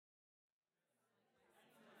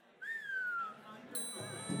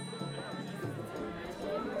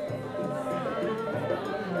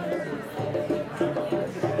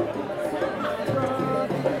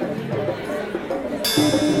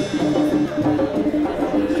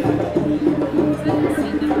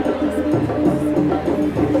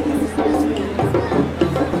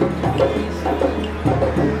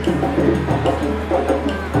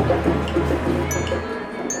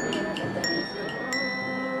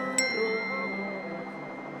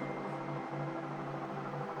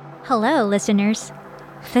Hello, listeners.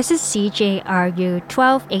 This is CJRU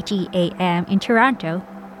 1280 AM in Toronto.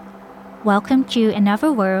 Welcome to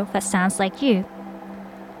another world that sounds like you.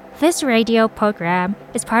 This radio program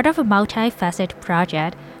is part of a multifaceted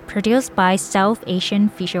project produced by South Asian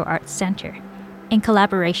Visual Arts Center in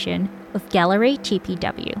collaboration with Gallery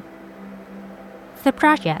TPW. The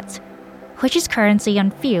project, which is currently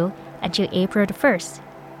on view until April 1st,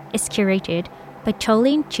 is curated by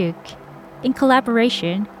Tolin Chuk in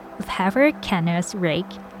collaboration with Heather Canas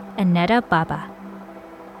Rake and Neda Baba.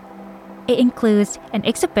 It includes an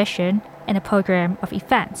exhibition and a program of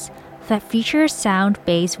events that feature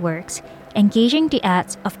sound-based works engaging the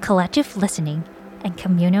acts of collective listening and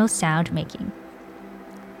communal sound making.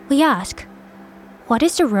 We ask, what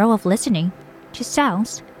is the role of listening to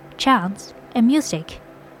sounds, chants, and music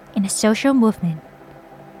in a social movement?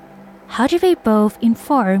 How do they both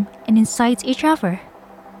inform and incite each other?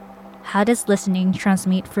 How does listening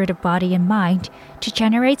transmit through the body and mind to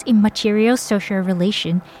generate immaterial social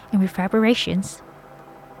relation and reverberations?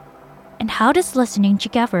 And how does listening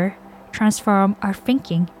together transform our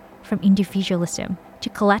thinking from individualism to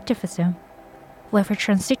collectivism, whether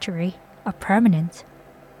transitory or permanent?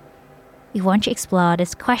 We want to explore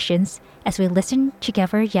these questions as we listen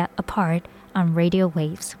together yet apart on radio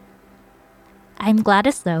waves. I'm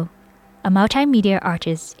Gladys Lou, a multimedia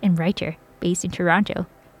artist and writer based in Toronto,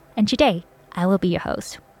 and today I will be your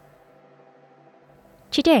host.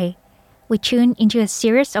 Today, we tune into a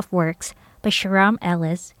series of works by Jerome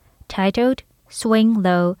Ellis titled Swing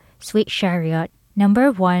Low, Sweet Chariot,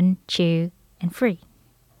 number 1, 2, and 3.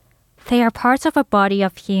 They are parts of a body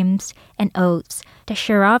of hymns and odes that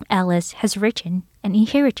Jerome Ellis has written and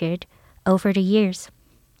inherited over the years.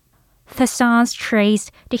 The songs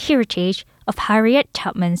trace the heritage of Harriet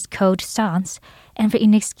Tubman's code songs and the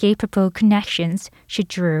inescapable connections she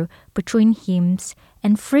drew between hymns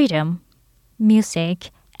and freedom, music,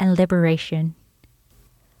 and liberation.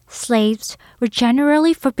 Slaves were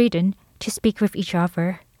generally forbidden to speak with each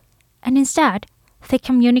other, and instead they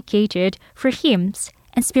communicated through hymns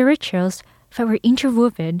and spirituals that were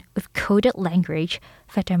interwoven with coded language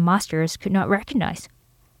that their masters could not recognize.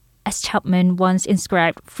 As Tubman once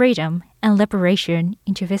inscribed freedom and liberation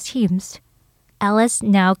into his hymns, Ellis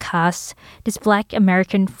now casts these Black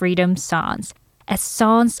American freedom songs as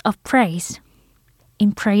songs of praise,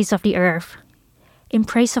 in praise of the earth, in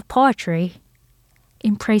praise of poetry,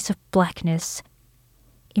 in praise of blackness,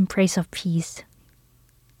 in praise of peace.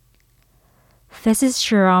 This is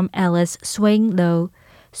Jerome Ellis' Swing Low,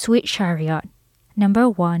 Sweet Chariot, number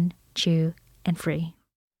 1, 2, and 3.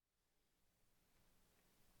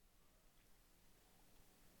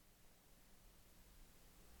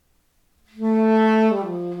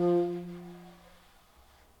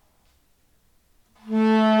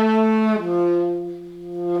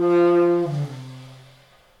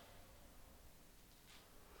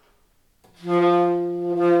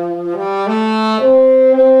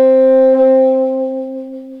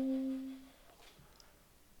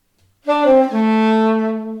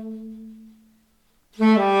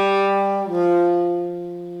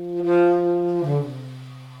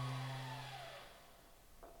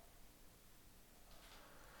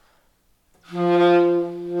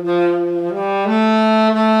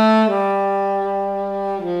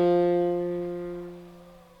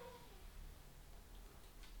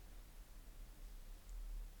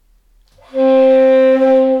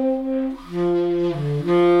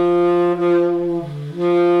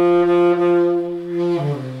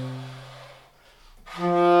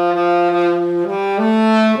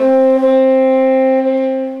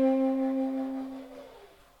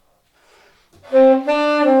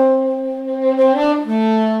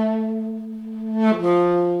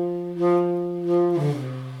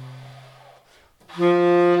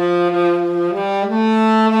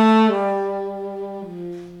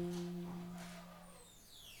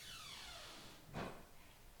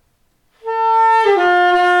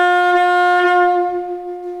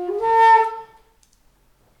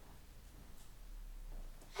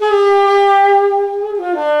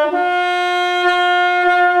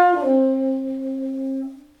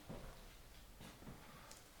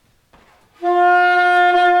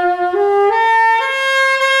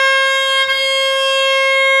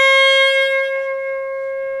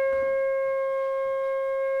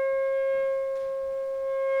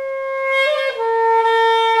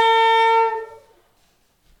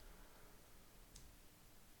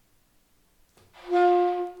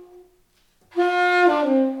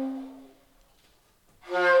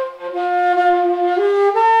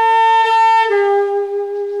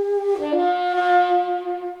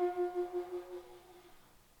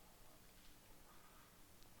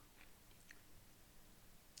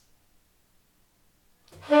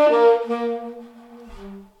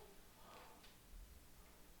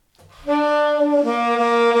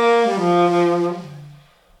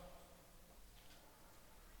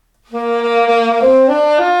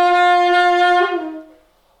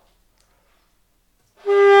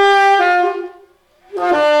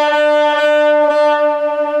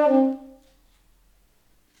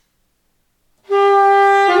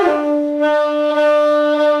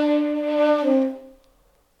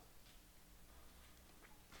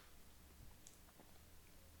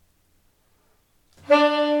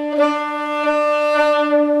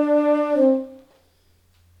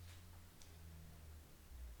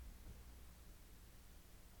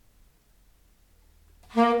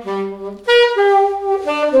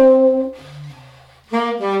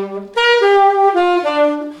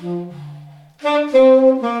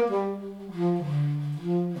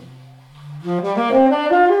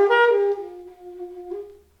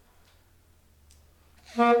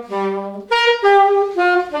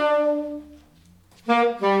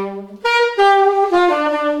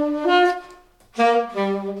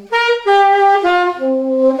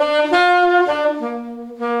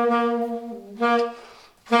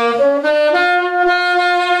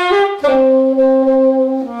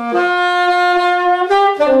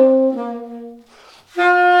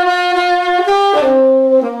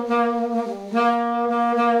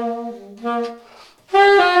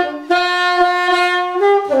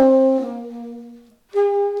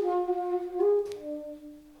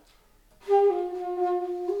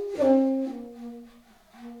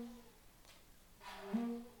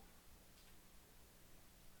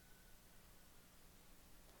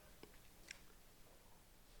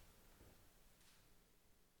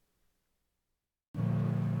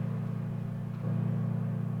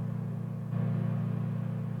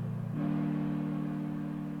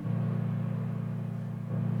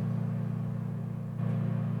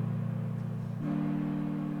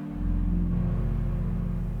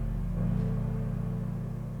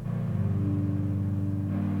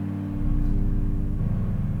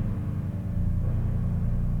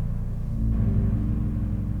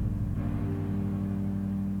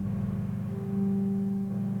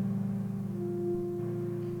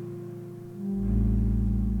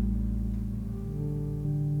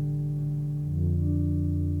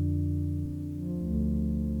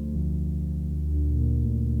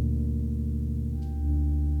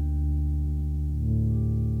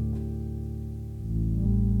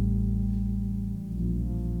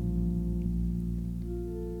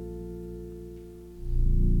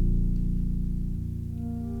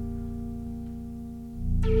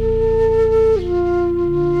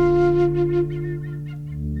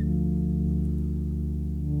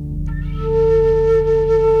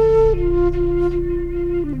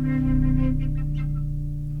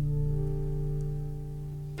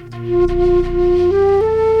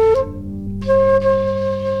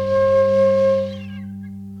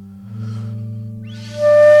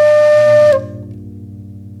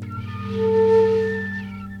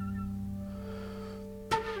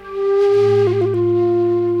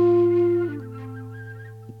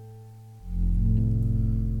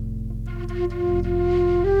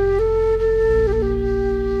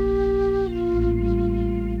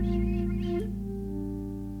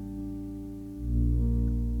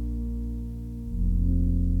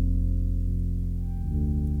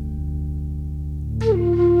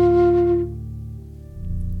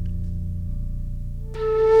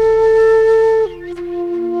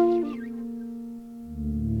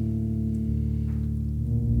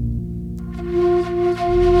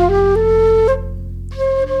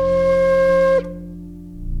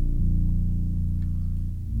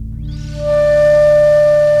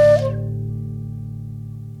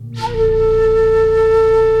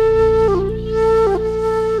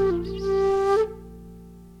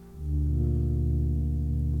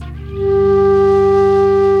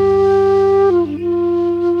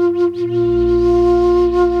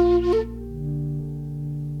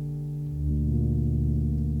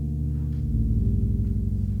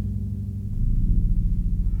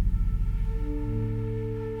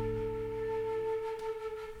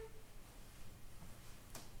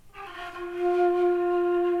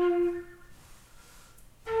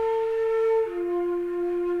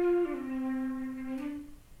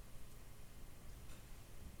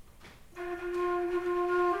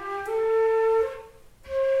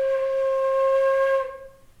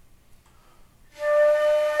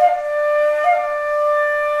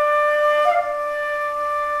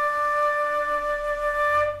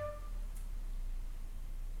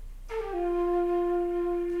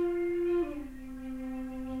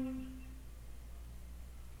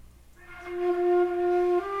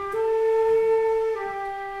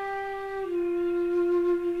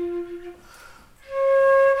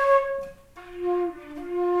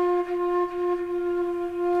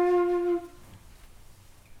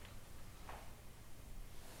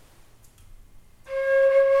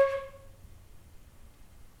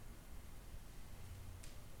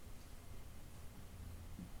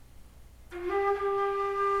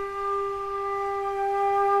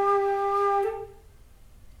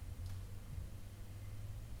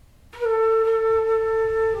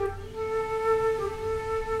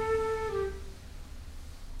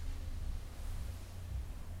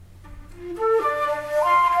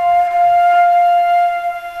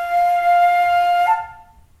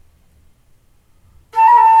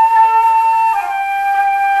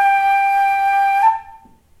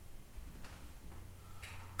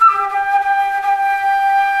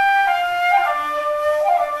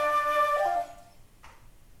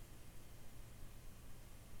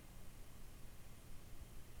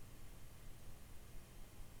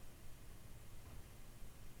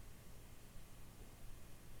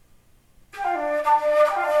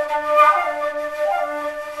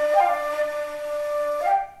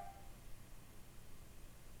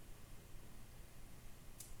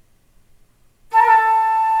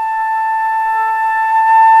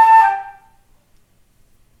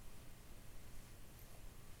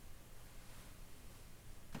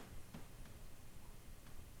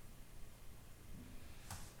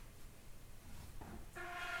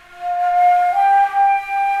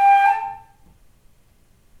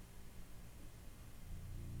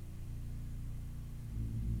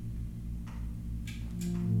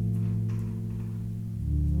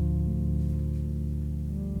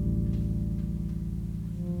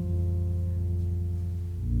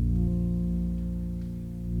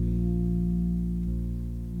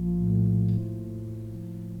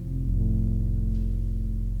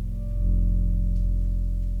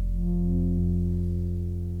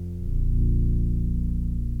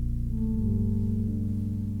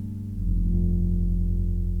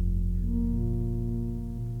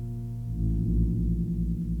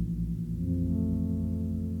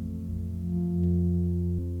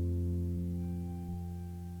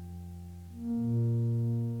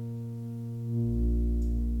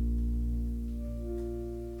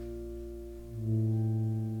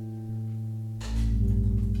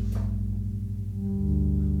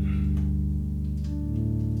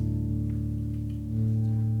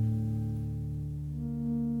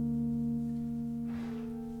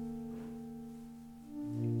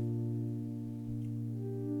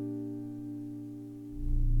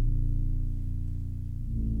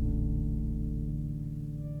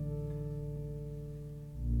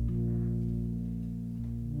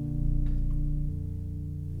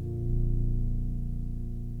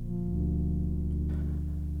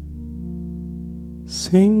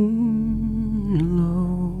 Sing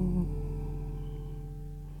low,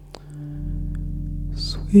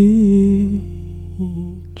 sweet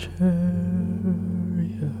chariot,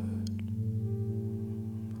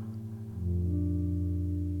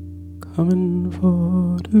 coming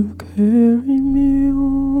for to carry me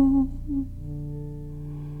home.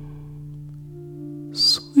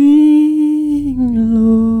 Swing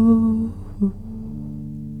low,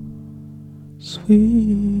 sweet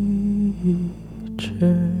chariot,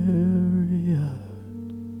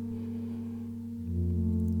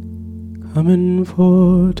 coming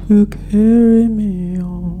for to carry me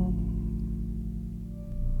home.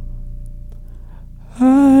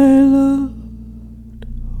 I looked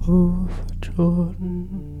over Jordan,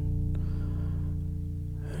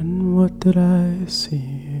 and what did I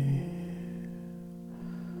see?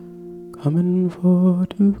 Coming for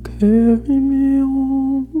to carry me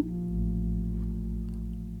home.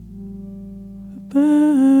 A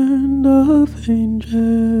band of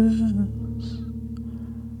angels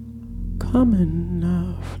coming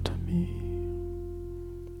after me,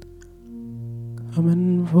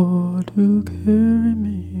 coming for to carry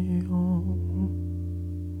me home.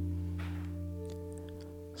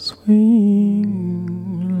 Swing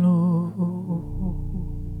low,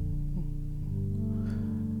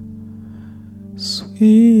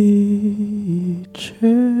 sweet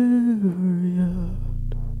chariot,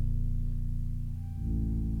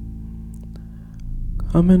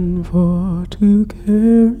 coming for to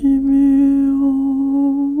carry me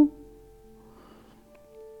home.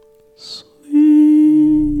 Swing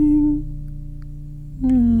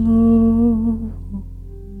low,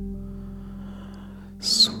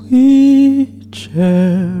 sweet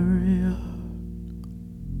chariot,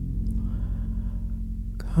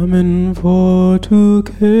 coming for to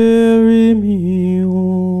carry me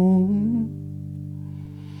home.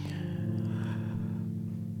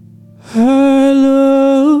 I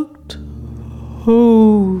looked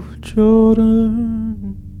over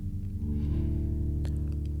Jordan,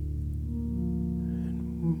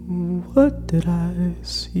 and what did I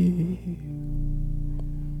see?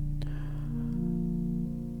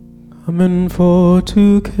 Coming for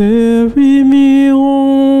to carry me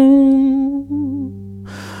home.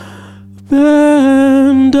 A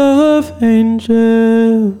band of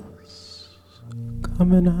angels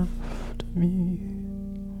coming after me,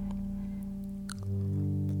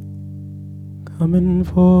 coming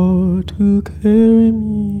for to carry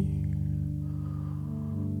me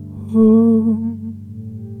home.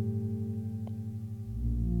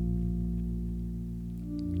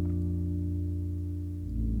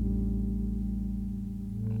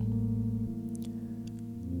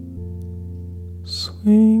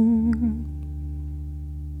 Swing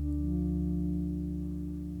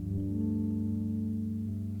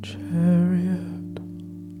chariot,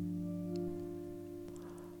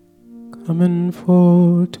 coming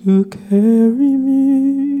for to carry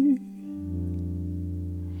me.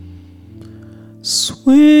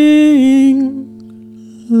 Swing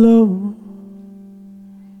low,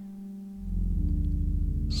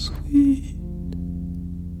 sweet,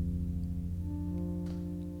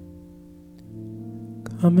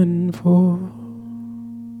 coming for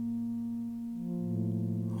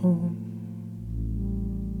home.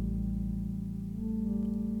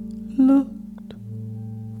 Looked,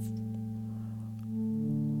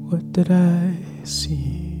 what did I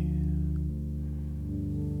see?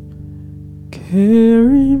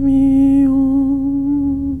 Carry me home.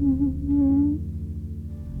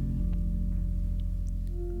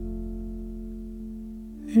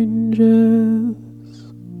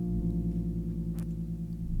 Angels,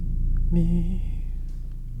 me,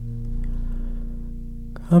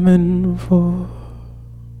 coming for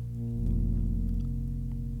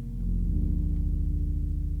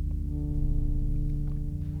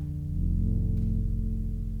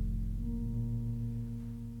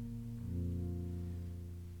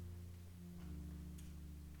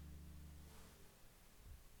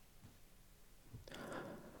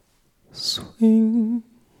swing,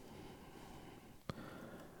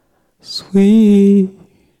 sweet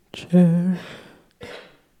chariot,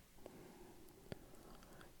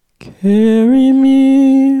 carry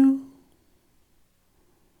me,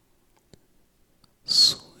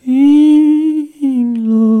 swing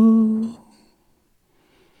low,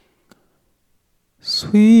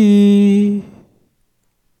 sweet,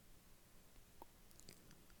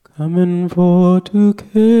 coming for to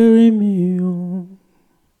carry me home.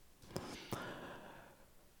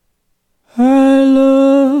 I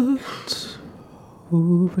looked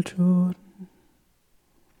over Jordan,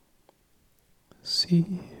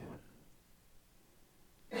 sea,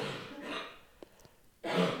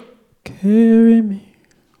 carry me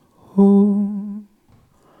home.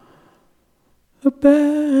 A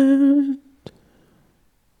band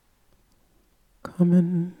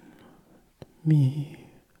coming to me,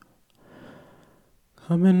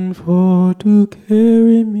 coming for to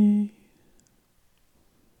carry me.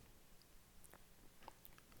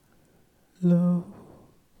 Low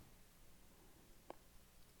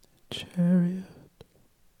chariot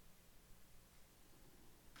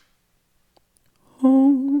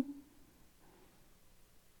home,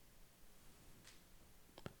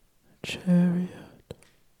 chariot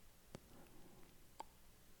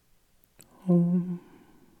home.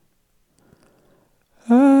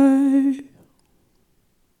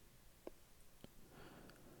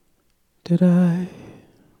 Did I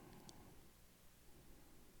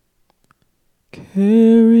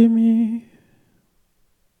carry me,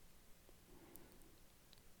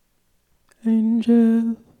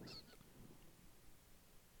 angels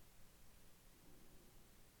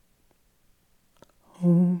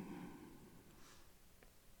home?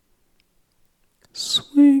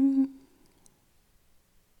 Swing,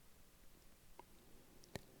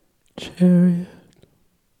 chariot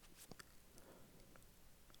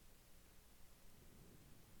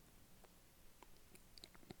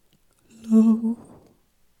low,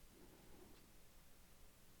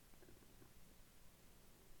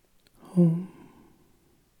 home.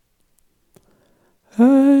 I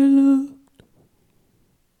looked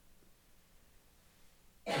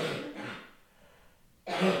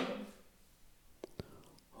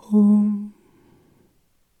home,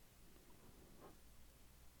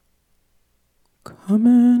 come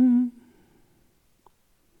and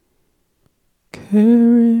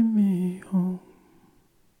carry me home.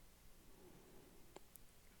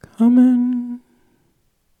 Come and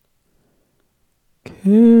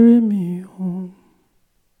carry me home.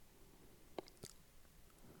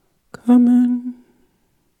 Come and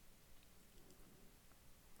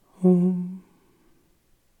home.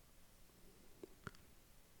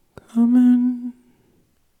 Come and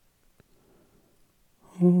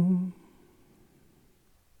home.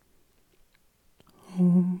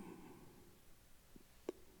 Home.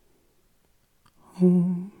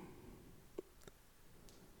 Home.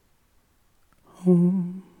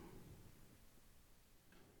 Home.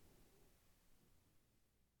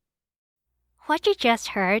 What you just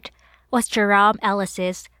heard was Jerome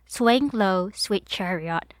Ellis's Swing Low, Sweet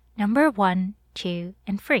Chariot, number 1, 2,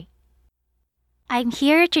 and 3. I'm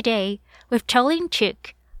here today with Tolin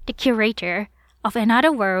Chuk, the curator of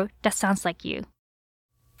Another World That Sounds Like You.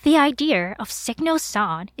 The idea of signal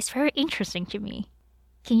sound is very interesting to me.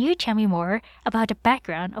 Can you tell me more about the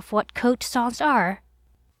background of what code songs are?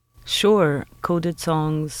 Sure, coded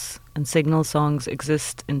songs and signal songs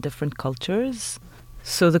exist in different cultures.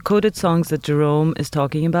 So the coded songs that Jerome is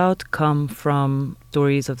talking about come from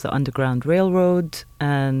stories of the Underground Railroad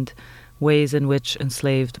and ways in which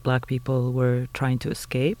enslaved black people were trying to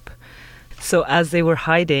escape. So as they were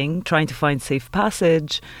hiding, trying to find safe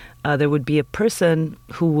passage, there would be a person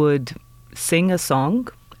who would sing a song,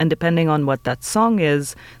 and depending on what that song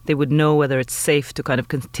is, they would know whether it's safe to kind of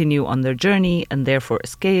continue on their journey and therefore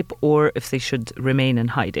escape, or if they should remain in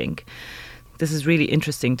hiding. This is really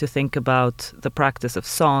interesting to think about the practice of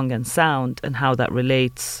song and sound and how that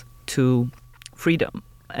relates to freedom.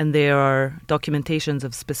 And there are documentations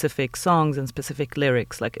of specific songs and specific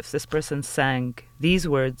lyrics. Like if this person sang these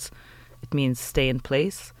words, it means stay in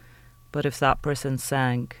place. But if that person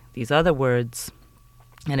sang these other words,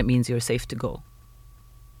 then it means you're safe to go.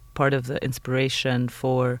 Part of the inspiration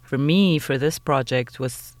for me for this project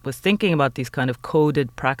was thinking about these kind of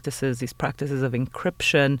coded practices, these practices of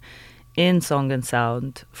encryption in song and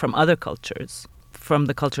sound from other cultures. From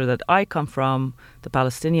the culture that I come from, the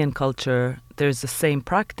Palestinian culture, there's the same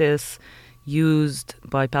practice used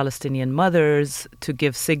by Palestinian mothers to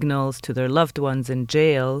give signals to their loved ones in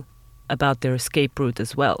jail about their escape route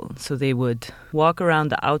as well. So they would walk around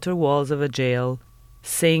the outer walls of a jail,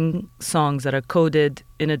 sing songs that are coded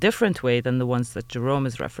in a different way than the ones that Jerome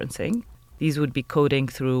is referencing. These would be coding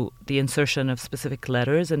through the insertion of specific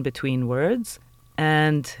letters in between words,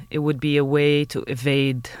 and it would be a way to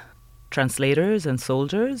evade translators and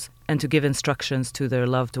soldiers and to give instructions to their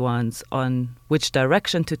loved ones on which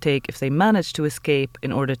direction to take if they manage to escape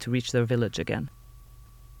in order to reach their village again.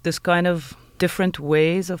 This kind of different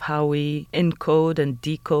ways of how we encode and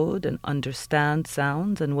decode and understand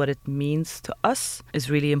sounds and what it means to us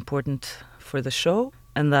is really important for the show,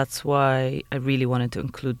 and that's why I really wanted to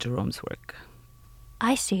include Jerome's work.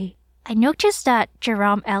 I see. I noticed that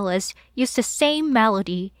Jerome Ellis used the same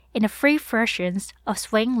melody in the 3 versions of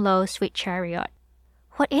Swing Low, Sweet Chariot.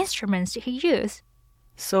 What instruments did he use?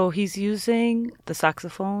 So he's using the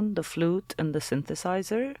saxophone, the flute, and the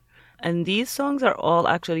synthesizer. And these songs are all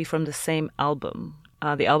actually from the same album.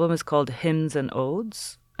 The album is called Hymns and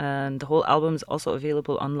Odes, and the whole album is also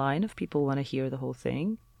available online if people want to hear the whole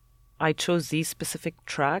thing. I chose these specific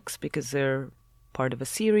tracks because they're part of a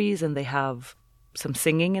series and they have some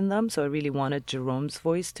singing in them. So I really wanted Jerome's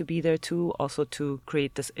voice to be there too, also to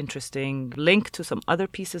create this interesting link to some other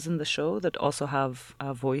pieces in the show that also have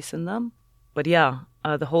a voice in them. But yeah,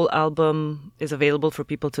 the whole album is available for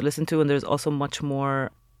people to listen to, and there's also much more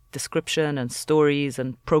description and stories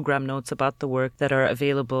and program notes about the work that are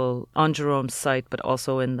available on Jerome's site, but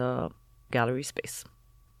also in the gallery space.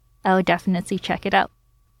 I'll definitely check it out.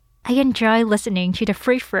 I enjoy listening to the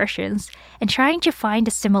free versions and trying to find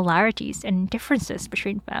the similarities and differences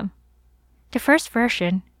between them. The first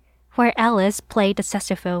version, where Ellis played the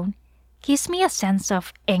saxophone, gives me a sense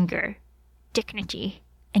of anger, dignity,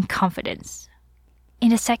 and confidence. In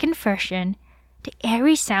the second version, the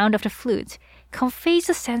airy sound of the flute conveys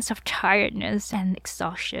a sense of tiredness and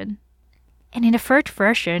exhaustion. And in the third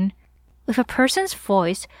version, with a person's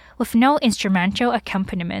voice with no instrumental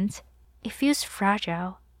accompaniment, it feels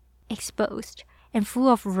fragile, exposed, and full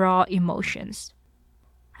of raw emotions.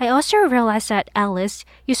 I also realized that Ellis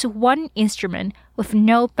used one instrument with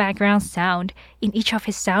no background sound in each of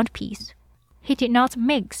his sound pieces. He did not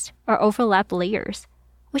mix or overlap layers,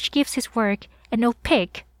 which gives his work an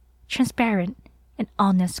opaque, transparent, and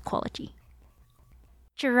honest quality.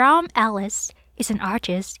 Jerome Ellis is an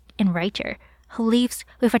artist and writer who lives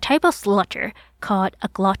with a type of stutter called a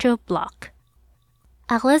glottal block.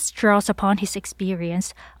 Ellis draws upon his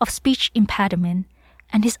experience of speech impediment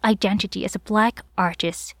and his identity as a Black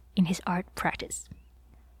artist in his art practice.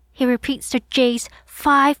 He repeats the J's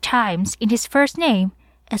 5 times in his first name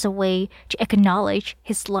as a way to acknowledge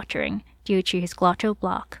his stuttering due to his glottal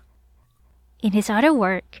block. In his other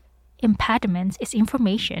work, Impediment is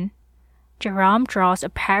Information, Jerome draws a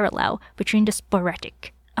parallel between the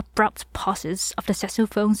sporadic, abrupt pauses of the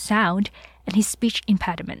saxophone sound and his speech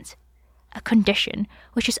impediment, a condition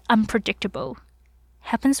which is unpredictable,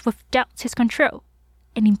 happens without his control,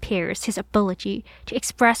 and impairs his ability to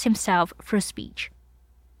express himself through speech.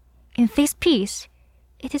 In this piece,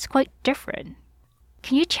 it is quite different.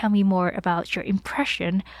 Can you tell me more about your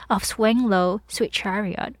impression of Swing Low, Sweet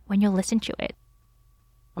Chariot when you listen to it?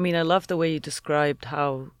 I mean, I love the way you described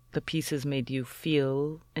how the pieces made you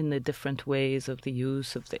feel in the different ways of the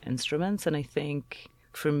use of the instruments. And I think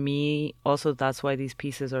for me, also that's why these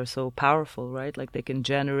pieces are so powerful, right? Like they can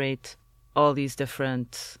generate all these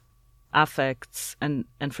different affects. And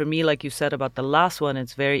for me, like you said about the last one,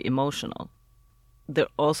 it's very emotional. They're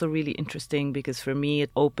also really interesting because for me,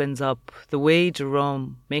 it opens up the way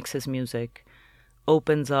Jerome makes his music,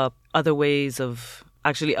 opens up other ways of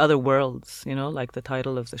actually other worlds, you know, like the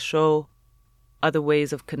title of the show, other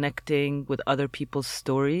ways of connecting with other people's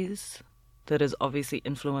stories that is obviously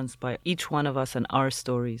influenced by each one of us and our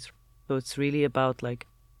stories. So it's really about like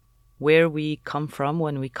where we come from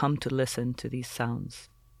when we come to listen to these sounds.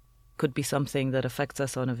 Could be something that affects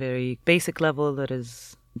us on a very basic level that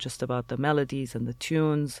is just about the melodies and the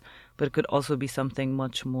tunes, but it could also be something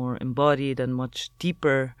much more embodied and much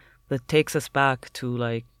deeper that takes us back to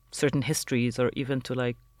like certain histories or even to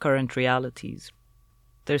like current realities.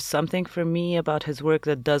 There's something for me about his work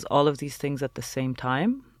that does all of these things at the same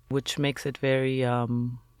time, which makes it very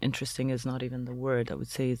interesting is not even the word. I would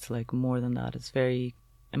say it's like more than that. It's very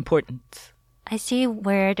important. I see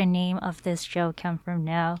where the name of this show comes from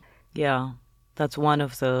now. Yeah, that's one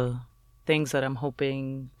of the things that I'm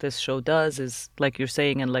hoping this show does is, like you're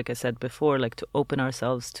saying, and like I said before, like to open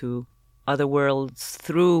ourselves to other worlds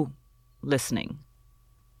through listening.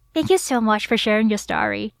 Thank you so much for sharing your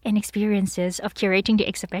story and experiences of curating the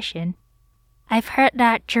exhibition. I've heard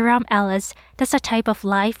that Jerome Ellis does a type of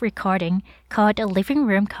live recording called a living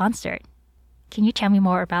room concert. Can you tell me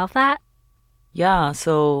more about that? Yeah,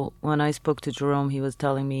 so when I spoke to Jerome, he was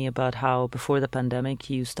telling me about how before the pandemic,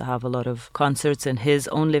 he used to have a lot of concerts in his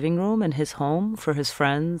own living room in his home for his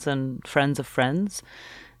friends and friends of friends.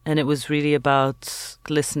 And it was really about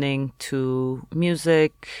listening to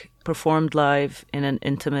music performed live in an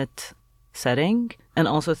intimate setting and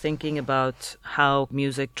also thinking about how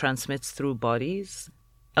music transmits through bodies,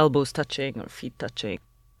 elbows touching or feet touching.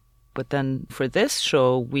 But then for this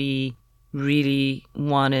show, we really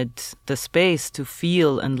wanted the space to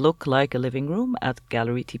feel and look like a living room at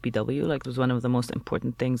Gallery TPW. Like it was one of the most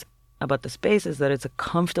important things about the space is that it's a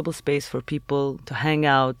comfortable space for people to hang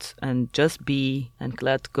out and just be and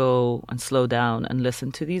let go and slow down and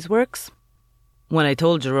listen to these works. when I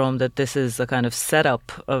told Jerome that this is a kind of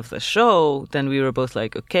setup of the show, then we were both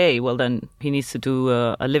like, okay, well then he needs to do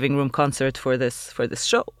a living room concert for this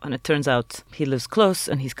show. And it turns out he lives close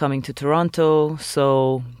and he's coming to Toronto.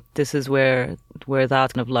 So this is where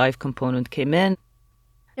that kind of live component came in.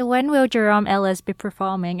 So when will Jerome Ellis be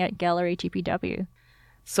performing at Gallery TPW?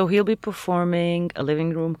 So he'll be performing a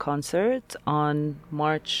living room concert on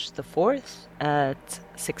March the 4th at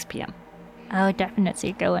 6 p.m. I'll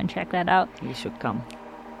definitely go and check that out. You should come.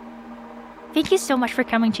 Thank you so much for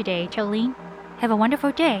coming today, Jolene. Have a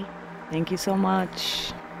wonderful day. Thank you so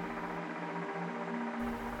much.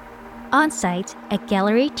 On site at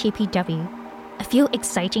Gallery TPW, a few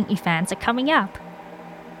exciting events are coming up.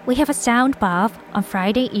 We have a sound bath on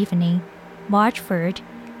Friday evening, March 3rd,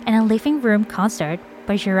 and a living room concert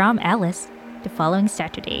by Jerome Ellis the following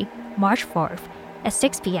Saturday, March 4th at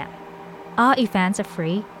 6 p.m. All events are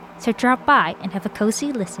free, so drop by and have a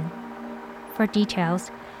cozy listen. For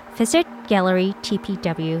details, visit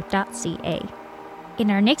gallerytpw.ca.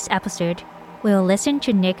 In our next episode, we'll listen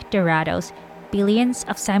to Nick Dorado's Billions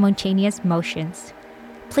of Simultaneous Motions.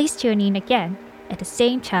 Please tune in again at the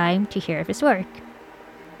same time to hear of his work.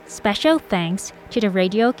 Special thanks to the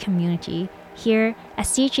radio community here at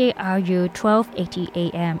CJRU 1280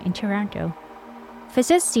 AM in Toronto.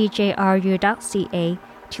 Visit cjru.ca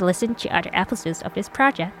to listen to other episodes of this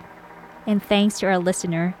project. And thanks to our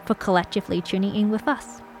listener for collectively tuning in with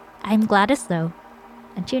us. I'm Gladys Lou.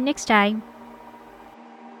 Until next time.